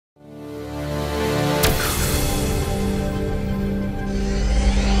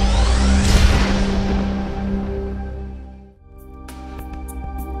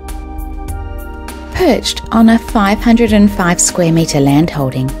Perched on a 505 square metre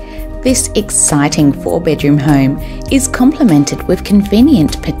landholding, this exciting 4-bedroom home is complemented with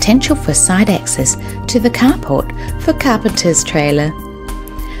convenient potential for side access to the carport for carpenter's trailer.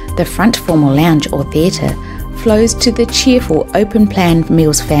 The front formal lounge or theatre flows to the cheerful open-plan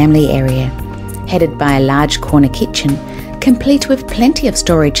meals family area, headed by a large corner kitchen, complete with plenty of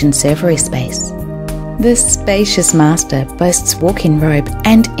storage and servery space. The spacious master boasts walk-in robe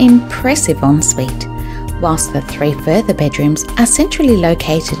and impressive ensuite, whilst the 3 further bedrooms are centrally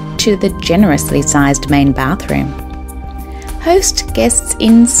located to the generously sized main bathroom. Host guests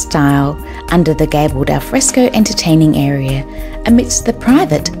in style under the gabled alfresco entertaining area amidst the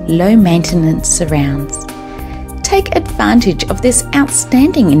private, low-maintenance surrounds. Take advantage of this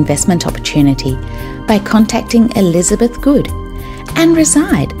outstanding investment opportunity by contacting Elizabeth Good and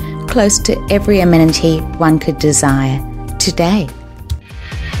reside close to every amenity one could desire today.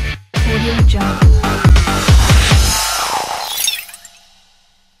 Audio Jungle.